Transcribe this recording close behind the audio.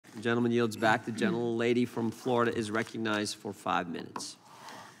The gentleman yields back. The gentlelady from Florida is recognized for 5 minutes.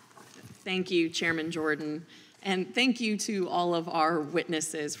 Thank you, Chairman Jordan. And thank you to all of our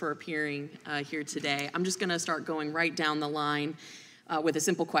witnesses for appearing here today. I'm just going to start going right down the line with a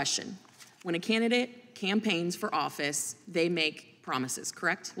simple question. When a candidate campaigns for office, they make promises,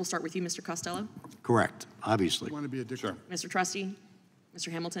 correct? We'll start with you, Mr. Costello. Correct, obviously. I want to be a dick. Sure. Mr. Trustee,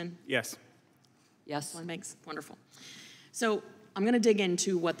 Mr. Hamilton? Yes. Yes. One makes, wonderful. So I'm going to dig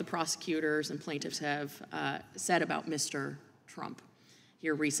into what the prosecutors and plaintiffs have said about Mr. Trump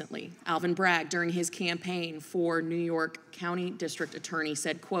here recently. Alvin Bragg, during his campaign for New York County District Attorney,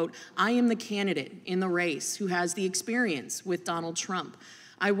 said, quote, "I am the candidate in the race who has the experience with Donald Trump.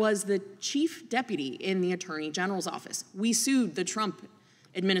 I was the chief deputy in the Attorney General's office. We sued the Trump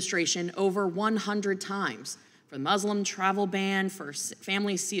administration over 100 times for the Muslim travel ban, for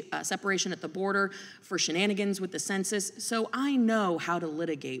family separation at the border, for shenanigans with the census, so I know how to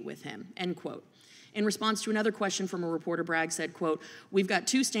litigate with him," end quote. In response to another question from a reporter, Bragg said, quote, "We've got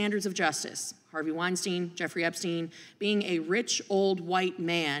two standards of justice. Harvey Weinstein, Jeffrey Epstein. Being a rich, old, white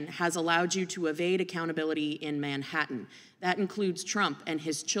man has allowed you to evade accountability in Manhattan. That includes Trump and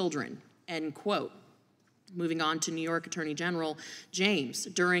his children," end quote. Moving on to New York Attorney General James,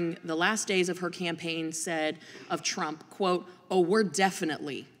 during the last days of her campaign, said of Trump, quote, "Oh, we're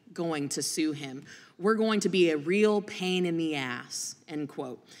definitely going to sue him. We're going to be a real pain in the ass," end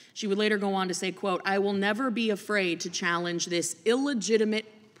quote. She would later go on to say, quote, "I will never be afraid to challenge this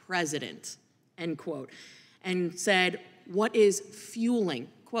illegitimate president," end quote, and said, "What is fueling,"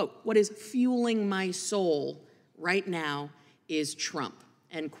 quote, "what is fueling my soul right now is Trump,"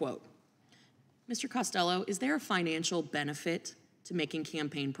 end quote. Mr. Costello, is there a financial benefit to making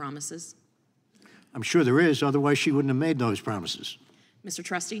campaign promises? I'm sure there is, otherwise she wouldn't have made those promises. Mr.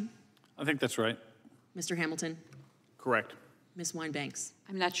 Trustee? I think that's right. Mr. Hamilton? Correct. Ms. Weinbanks?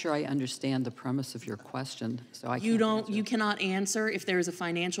 I'm not sure I understand the premise of your question, so I You can't don't, answer. you cannot answer if there is a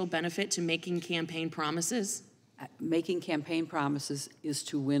financial benefit to making campaign promises? Making campaign promises is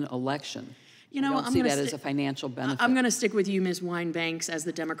to win election. You know, I don't see that as a financial benefit. I'm going to stick with you, Ms. Weinbanks, as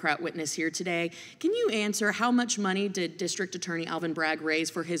the Democrat witness here today. Can you answer how much money did District Attorney Alvin Bragg raise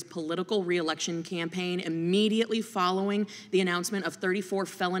for his political reelection campaign immediately following the announcement of 34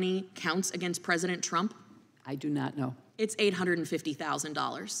 felony counts against President Trump? I do not know. It's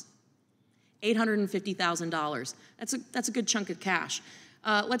 $850,000. $850,000. That's a good chunk of cash.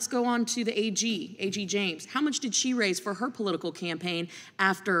 Let's go on to the AG James. How much did she raise for her political campaign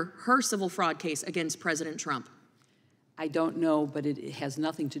after her civil fraud case against President Trump? I don't know, but it has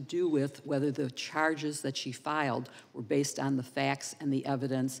nothing to do with whether the charges that she filed were based on the facts and the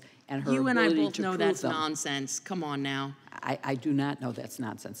evidence and her You and I ability both to know prove that's them. nonsense. Come on now. I do not know that's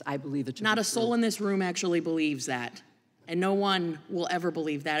nonsense. I believe it to Not be a soul true. in this room actually believes that. And no one will ever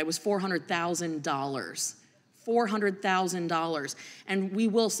believe that. It was $400,000. $400,000. And we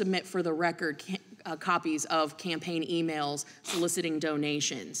will submit for the record copies of campaign emails soliciting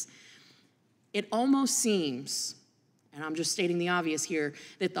donations. It almost seems, and I'm just stating the obvious here,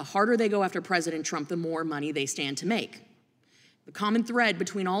 that the harder they go after President Trump, the more money they stand to make. The common thread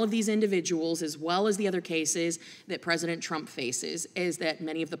between all of these individuals, as well as the other cases that President Trump faces, is that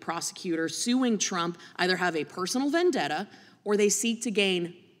many of the prosecutors suing Trump either have a personal vendetta or they seek to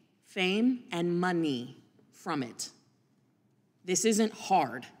gain fame and money from it. This isn't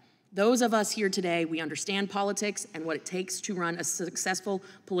hard. Those of us here today, we understand politics and what it takes to run a successful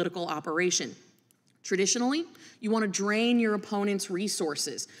political operation. Traditionally, you want to drain your opponent's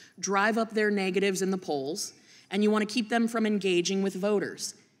resources, drive up their negatives in the polls, and you want to keep them from engaging with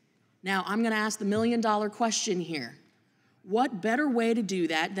voters. Now, I'm going to ask the million-dollar question here. What better way to do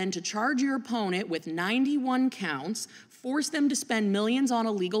that than to charge your opponent with 91 counts, force them to spend millions on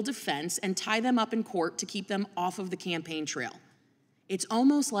a legal defense, and tie them up in court to keep them off of the campaign trail? It's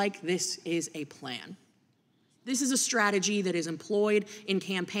almost like this is a plan. This is a strategy that is employed in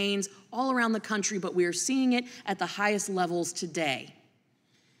campaigns all around the country, but we are seeing it at the highest levels today.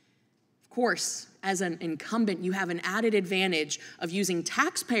 Of course, as an incumbent, you have an added advantage of using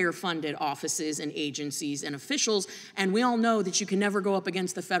taxpayer-funded offices and agencies and officials, and we all know that you can never go up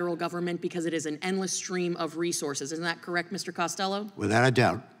against the federal government because it is an endless stream of resources. Isn't that correct, Mr. Costello? Without a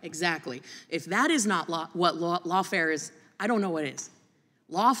doubt. Exactly. If that is not what lawfare is, I don't know what is.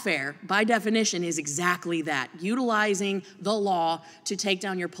 Lawfare, by definition, is exactly that, utilizing the law to take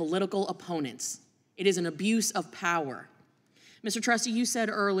down your political opponents. It is an abuse of power. Mr. Trustee, you said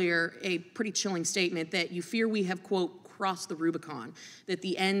earlier a pretty chilling statement that you fear we have, quote, crossed the Rubicon, that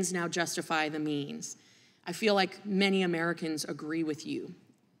the ends now justify the means. I feel like many Americans agree with you.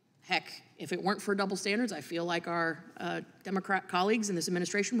 Heck, If it weren't for double standards, I feel like our Democrat colleagues in this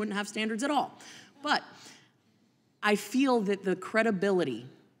administration wouldn't have standards at all. But I feel that the credibility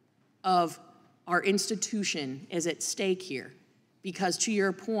of our institution is at stake here, because to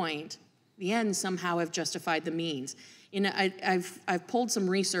your point, the ends somehow have justified the means. I've pulled some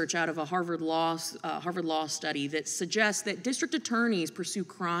research out of a Harvard Law study that suggests that district attorneys pursue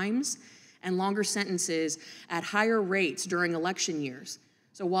crimes and longer sentences at higher rates during election years.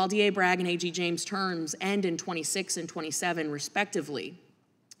 So while DA Bragg and AG James' terms end in 26 and 27 respectively,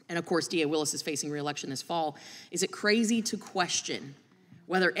 and of course DA Willis is facing re-election this fall, is it crazy to question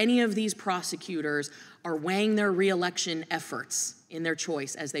whether any of these prosecutors are weighing their re-election efforts in their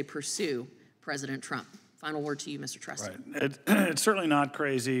choice as they pursue President Trump? Final word to you, Mr. Trusty. Right. It's certainly not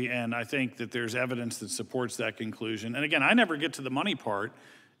crazy, and I think that there's evidence that supports that conclusion. And again, I never get to the money part.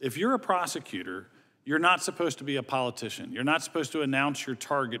 If you're a prosecutor, you're not supposed to be a politician. You're not supposed to announce your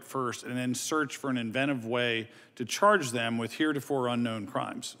target first and then search for an inventive way to charge them with heretofore unknown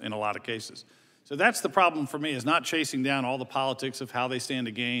crimes in a lot of cases. So that's the problem for me, is not chasing down all the politics of how they stand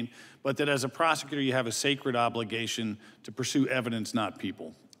to gain, but that as a prosecutor, you have a sacred obligation to pursue evidence, not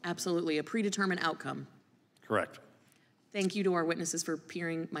people. Absolutely, a predetermined outcome. Correct. Thank you to our witnesses for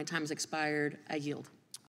appearing. My time has expired. I yield.